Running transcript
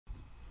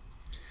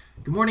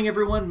Good morning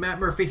everyone, Matt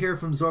Murphy here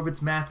from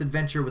Zorbit's Math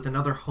Adventure with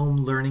another home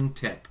learning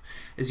tip.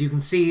 As you can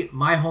see,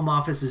 my home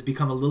office has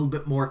become a little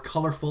bit more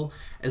colorful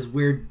as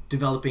we're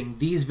developing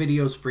these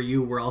videos for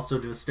you. We're also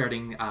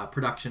starting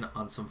production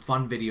on some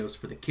fun videos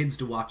for the kids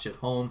to watch at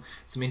home,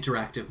 some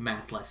interactive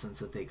math lessons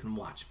that they can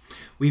watch.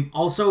 We've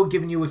also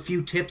given you a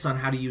few tips on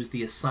how to use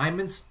the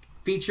assignments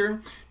feature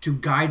to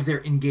guide their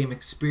in-game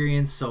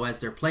experience, so as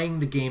they're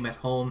playing the game at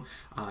home,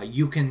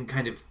 you can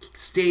kind of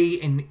stay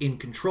in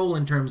control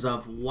in terms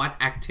of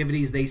what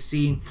activities they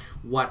see,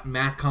 what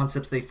math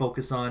concepts they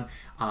focus on,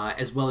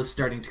 as well as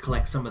starting to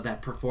collect some of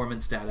that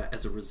performance data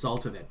as a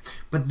result of it.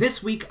 But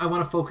this week I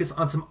want to focus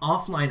on some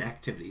offline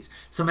activities,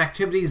 some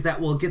activities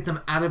that will get them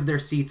out of their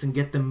seats and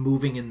get them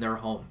moving in their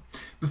home.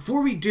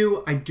 Before we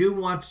do, I do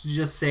want to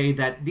just say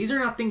that these are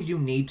not things you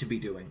need to be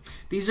doing.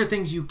 These are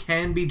things you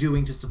can be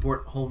doing to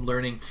support home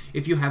learning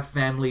if you have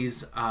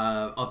families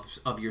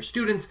of your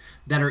students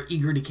that are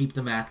eager to keep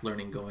the math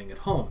learning going at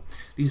home.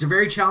 These are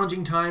very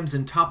challenging times,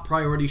 and top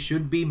priority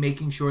should be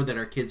making sure that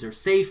our kids are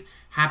safe,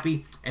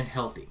 happy, and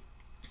healthy.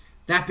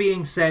 That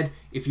being said,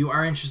 if you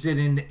are interested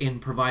in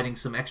providing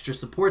some extra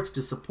supports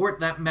to support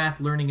that math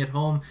learning at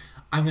home,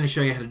 I'm going to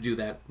show you how to do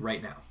that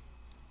right now.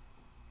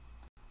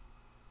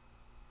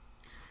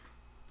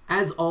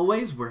 As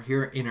always, we're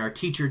here in our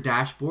teacher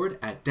dashboard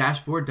at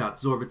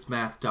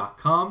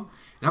dashboard.zorbitsmath.com,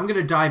 and I'm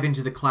going to dive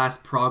into the class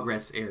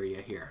progress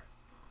area here.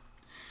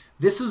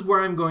 This is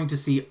where I'm going to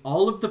see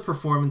all of the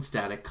performance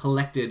data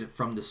collected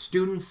from the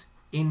students'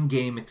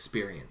 in-game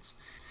experience.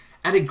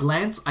 At a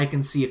glance, I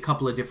can see a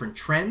couple of different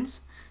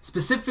trends.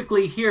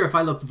 Specifically here, if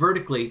I look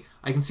vertically,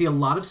 I can see a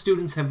lot of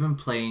students have been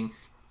playing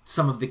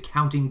some of the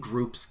counting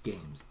groups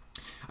games.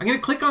 I'm going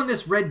to click on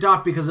this red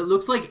dot because it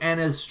looks like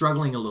Anna is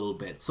struggling a little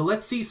bit. So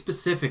let's see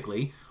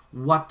specifically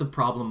what the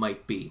problem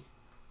might be.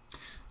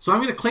 So I'm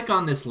going to click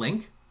on this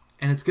link,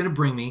 and it's going to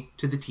bring me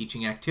to the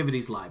Teaching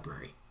Activities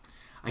library.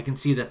 I can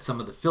see that some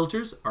of the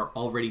filters are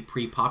already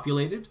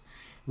pre-populated,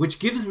 which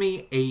gives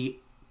me a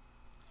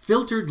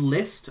filtered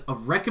list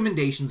of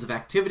recommendations of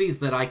activities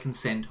that I can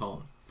send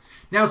home.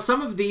 Now,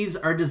 some of these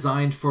are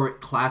designed for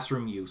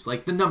classroom use,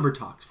 like the number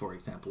talks, for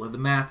example, or the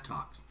math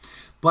talks.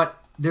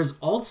 But there's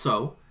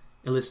also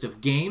a list of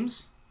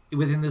games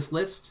within this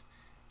list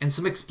and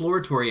some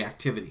exploratory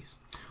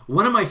activities.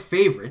 One of my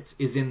favorites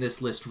is in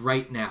this list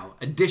right now,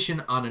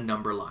 addition on a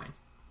number line.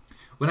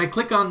 When I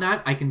click on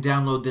that, I can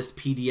download this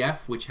PDF,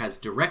 which has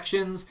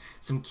directions,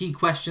 some key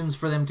questions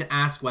for them to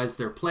ask as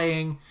they're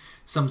playing,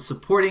 some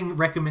supporting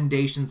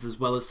recommendations, as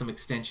well as some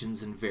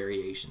extensions and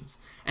variations.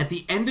 At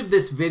the end of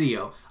this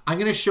video, I'm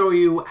going to show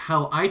you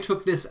how I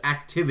took this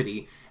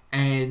activity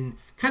and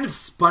kind of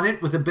spun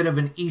it with a bit of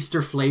an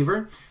Easter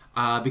flavor,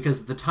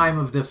 because at the time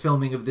of the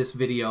filming of this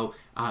video,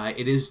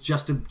 it is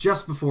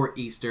just before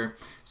Easter.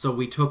 So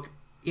we took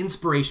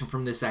inspiration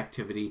from this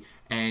activity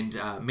and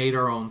made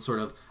our own sort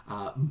of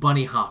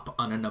bunny hop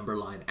on a number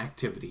line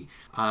activity.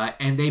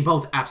 And they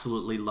both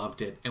absolutely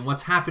loved it. And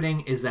what's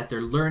happening is that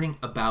they're learning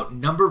about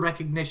number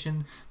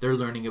recognition, they're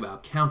learning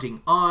about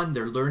counting on,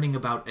 they're learning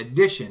about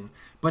addition,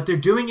 but they're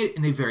doing it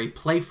in a very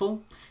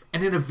playful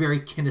and in a very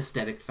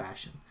kinesthetic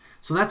fashion.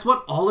 So that's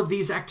what all of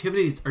these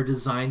activities are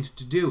designed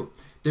to do.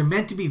 They're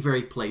meant to be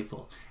very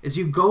playful. As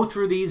you go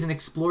through these and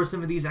explore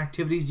some of these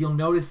activities, you'll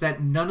notice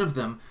that none of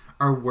them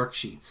are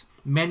worksheets.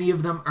 Many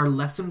of them are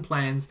lesson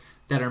plans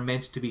that are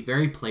meant to be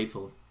very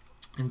playful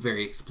and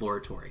very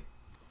exploratory.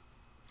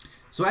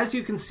 So as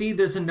you can see,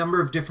 there's a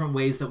number of different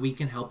ways that we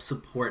can help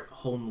support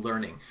home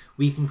learning.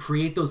 We can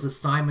create those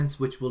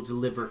assignments which will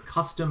deliver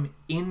custom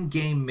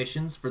in-game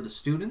missions for the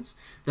students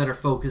that are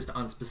focused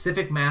on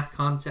specific math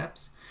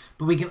concepts.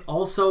 But we can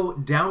also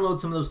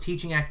download some of those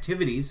teaching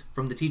activities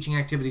from the Teaching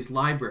Activities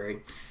library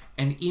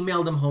and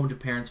email them home to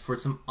parents for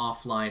some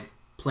offline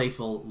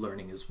playful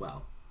learning as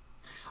well.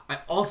 I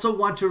also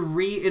want to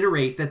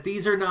reiterate that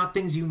these are not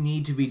things you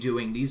need to be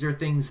doing. These are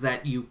things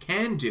that you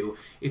can do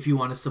if you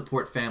want to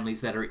support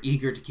families that are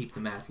eager to keep the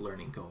math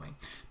learning going.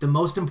 The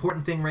most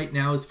important thing right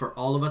now is for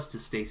all of us to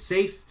stay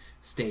safe,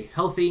 stay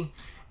healthy,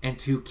 and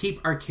to keep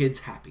our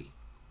kids happy.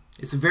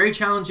 It's a very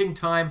challenging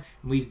time,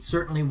 and we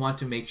certainly want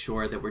to make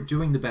sure that we're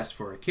doing the best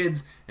for our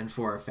kids and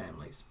for our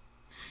families.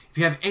 If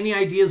you have any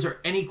ideas or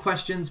any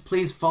questions,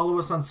 please follow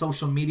us on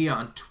social media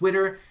on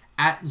Twitter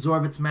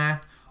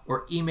 @ZorbitsMath,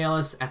 or email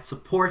us at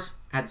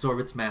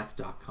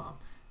support@zorbitsmath.com.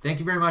 Thank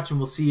you very much, and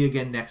we'll see you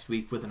again next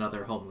week with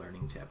another home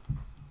learning tip.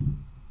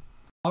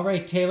 All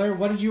right, Taylor,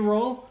 what did you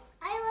roll?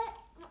 I was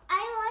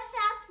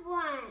at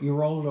 1. You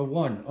rolled a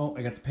 1. Oh,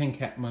 I got the pen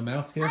cap in my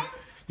mouth here.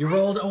 You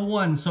rolled a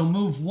 1, so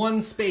move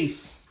 1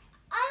 space.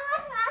 I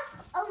was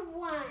at a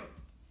 1.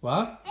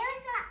 What? I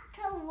was at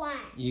a 1.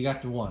 You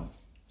got the 1.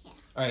 Yeah.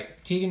 All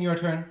right, Tegan, your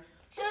turn.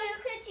 So you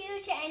could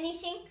use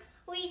anything.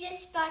 We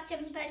just bought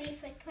some buddy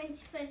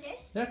footprints for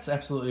this. That's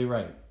absolutely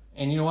right.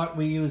 And you know what?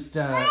 We used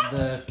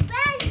the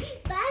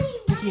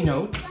sticky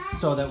notes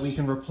so that we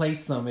can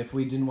replace them. If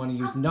we didn't want to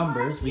use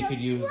numbers, we could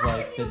use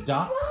like the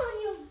dots,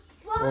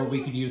 or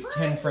we could use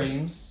 10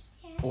 frames,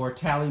 or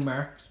tally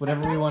marks,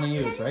 whatever we want to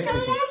use, right? So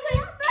if you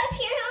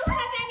don't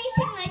have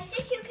anything like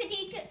this, you could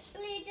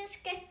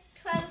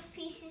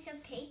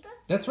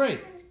That's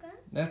right.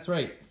 That's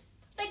right.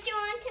 But you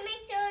want to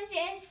make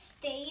those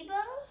stable?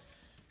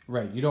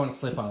 Right, you don't want to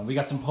slip on. We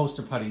got some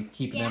poster putty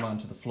keeping them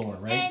onto the floor,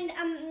 right? And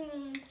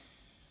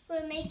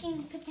we're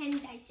making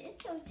pretend dice,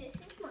 so this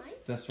is mine.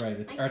 That's right.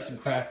 It's My arts and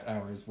sister. craft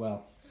hour as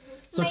well.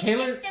 So My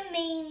Taylor, sister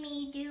made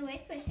me do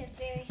it with a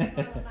very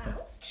small amount.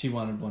 she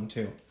wanted one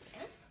too.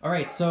 Yeah. All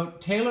right, so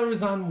Taylor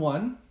is on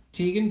 1.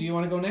 Tegan, do you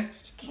want to go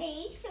next?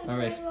 Okay, so All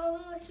right. do I roll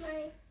with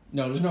my...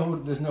 No,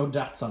 there's no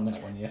dots on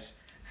that one yet.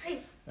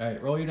 All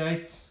right, roll your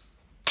dice.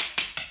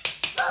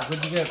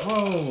 What'd you get?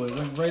 Whoa, it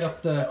went right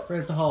up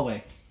the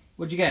hallway.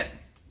 What'd you get?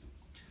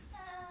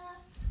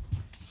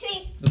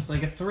 3. Looks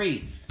like a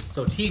 3.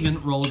 So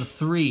Tegan rolled a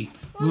 3.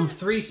 Move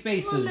 3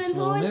 spaces,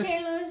 little miss.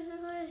 Taylor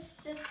was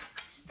just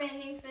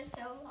spinning for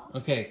so long.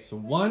 Okay, so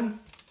 1,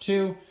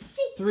 2,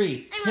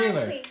 3. I'm on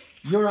Taylor, 3.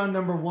 you're on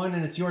number 1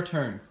 and it's your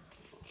turn.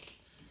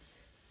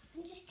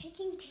 I'm just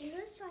taking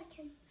Taylor so I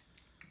can finish.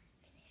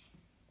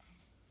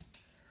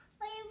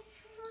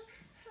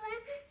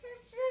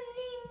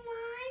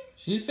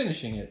 She's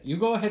finishing it. You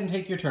go ahead and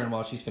take your turn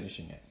while she's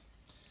finishing it.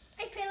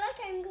 I feel like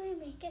I'm going to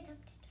make it up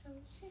to 12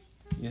 this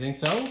time. You think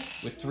so?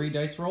 With 3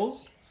 dice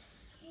rolls?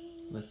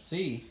 Let's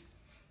see.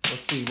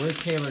 Let's see. Where'd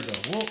Taylor go?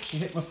 Whoa, she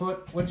hit my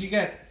foot. What'd you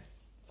get?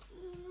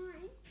 1,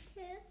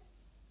 2,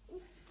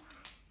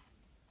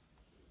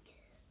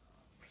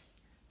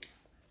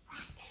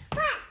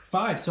 5.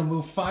 5. So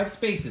move 5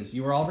 spaces.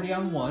 You were already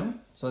on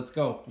 1. So let's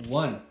go.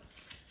 1,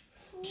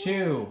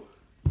 2,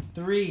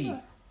 3,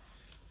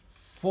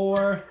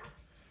 4,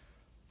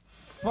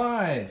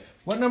 5.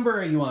 What number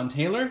are you on,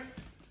 Taylor?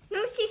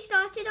 No, she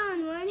started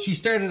on 1. She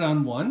started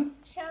on 1.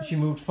 So She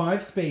moved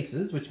 5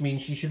 spaces, which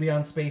means she should be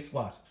on space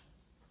what?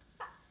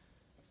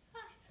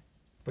 5.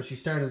 But she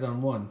started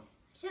on 1.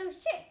 So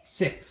 6.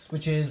 6,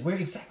 which is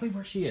exactly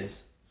where she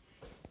is.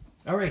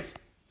 All right.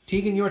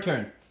 Tegan, your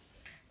turn.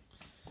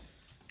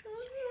 Oh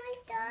my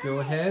God. Go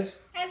ahead.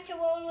 I have to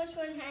roll with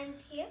one hand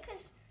here because...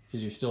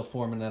 Because you're still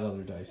forming that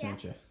other dice,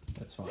 aren't you?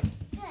 That's fine.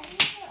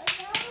 What'd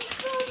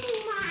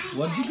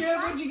What'd you get?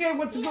 What'd you get?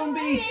 What's it going to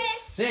be?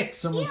 6.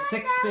 So move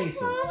 6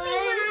 spaces. 1,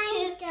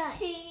 2,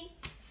 3,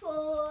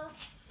 4,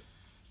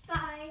 5,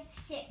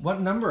 6.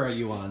 What number are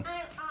you on?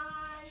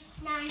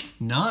 I'm on 9.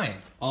 9.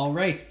 All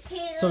right.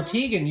 So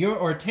Tegan,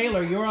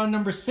 Taylor, you're on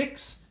number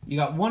 6. You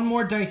got 1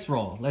 more dice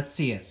roll. Let's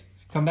see it.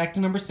 Come back to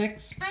number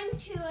 6. I'm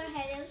 2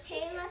 ahead of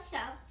Taylor, so...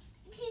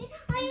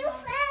 Are you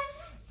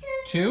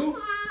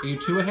 2? Are you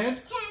 2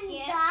 ahead?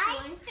 Yeah,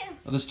 1, 2.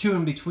 Well, there's 2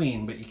 in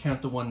between, but you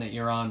count the one that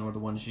you're on or the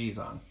one she's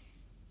on.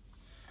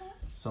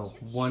 So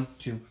 1,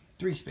 2,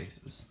 3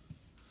 spaces.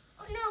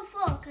 Oh, no,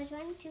 4, because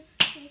 1, 2,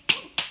 3,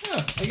 4.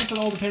 Yeah, I guess it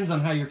all depends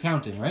on how you're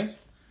counting, right?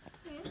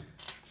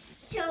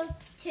 So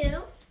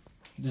 2.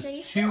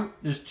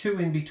 There's 2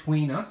 in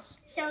between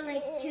us. So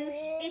like 2,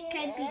 it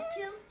could be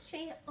 2,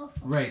 3, or 4.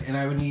 Right, and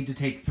I would need to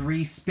take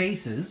 3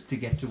 spaces to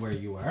get to where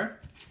you are.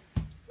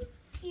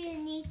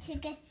 You need to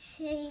get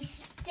 3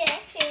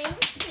 steps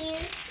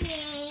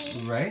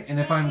in. Right, and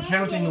if I'm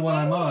counting the one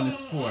I'm on,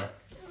 it's 4. All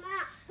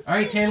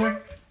right,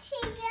 Taylor.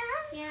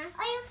 Yeah.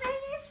 Are you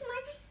finished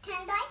my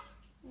 10 dice?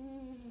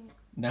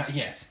 Not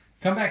yet.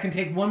 Come back and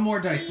take 1 more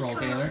dice roll,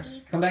 Taylor.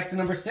 Come back to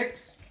number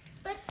 6.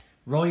 But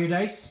Roll your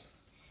dice.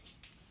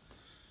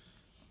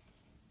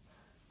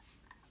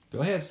 Go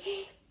ahead.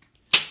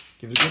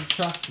 Give it a good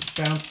chuck.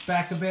 Bounce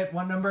back a bit.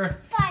 What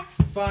number? 5.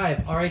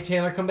 5. All right,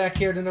 Taylor, come back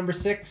here to number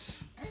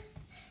 6.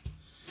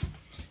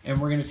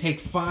 And we're going to take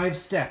 5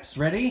 steps.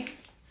 Ready?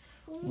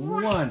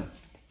 1,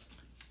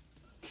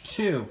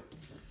 2,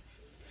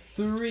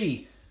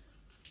 3,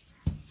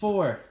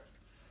 4,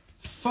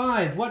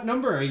 5. What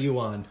number are you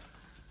on?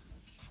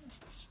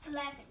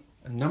 11.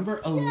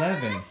 Number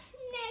 11. Next.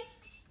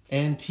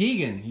 And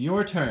Tegan,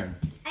 your turn.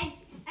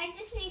 I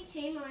just need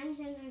 3 more and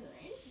then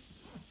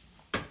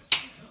I win.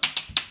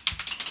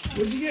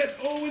 What'd you get?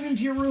 Oh, went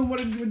into your room.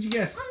 What'd you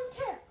get?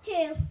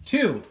 2.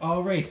 2.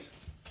 All right.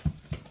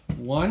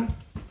 1,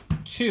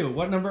 2.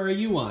 What number are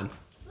you on?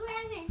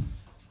 11.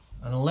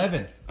 On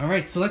 11. All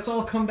right, so let's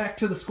all come back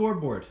to the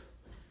scoreboard.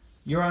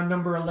 You're on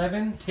number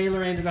 11.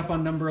 Taylor ended up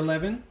on number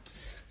 11.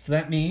 So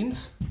that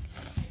means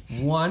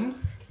 1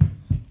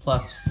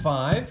 plus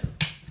 5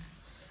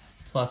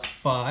 plus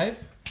 5.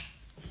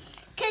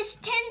 Because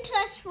 10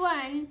 plus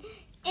 1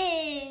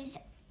 is...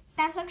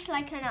 That looks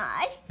like an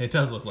eye. It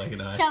does look like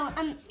an eye. So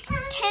 10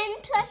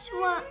 plus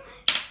 1...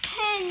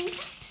 10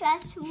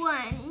 plus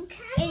 1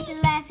 is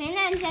 11,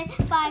 and then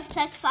 5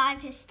 plus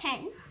 5 is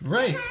 10.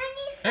 Right.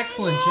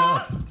 Excellent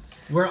job.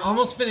 We're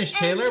almost finished,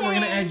 Taylor. We're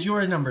going to add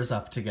your numbers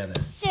up together.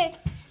 6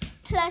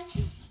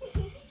 plus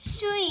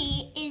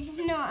 3 is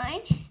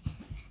 9.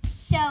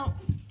 So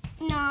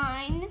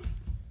 9,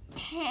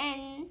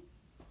 10,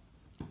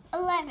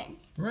 11.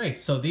 Right,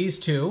 so these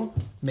 2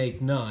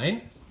 make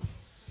 9.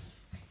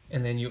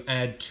 And then you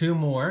add 2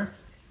 more.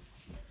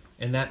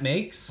 And that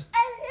makes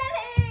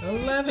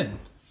 11.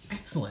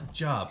 Excellent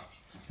job.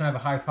 Can I have a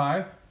high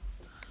five?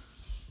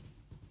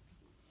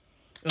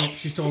 Oh,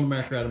 she stole the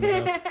marker out of my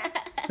mouth.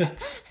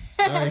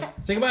 All right,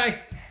 say goodbye.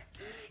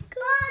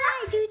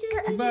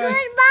 Goodbye. Goodbye.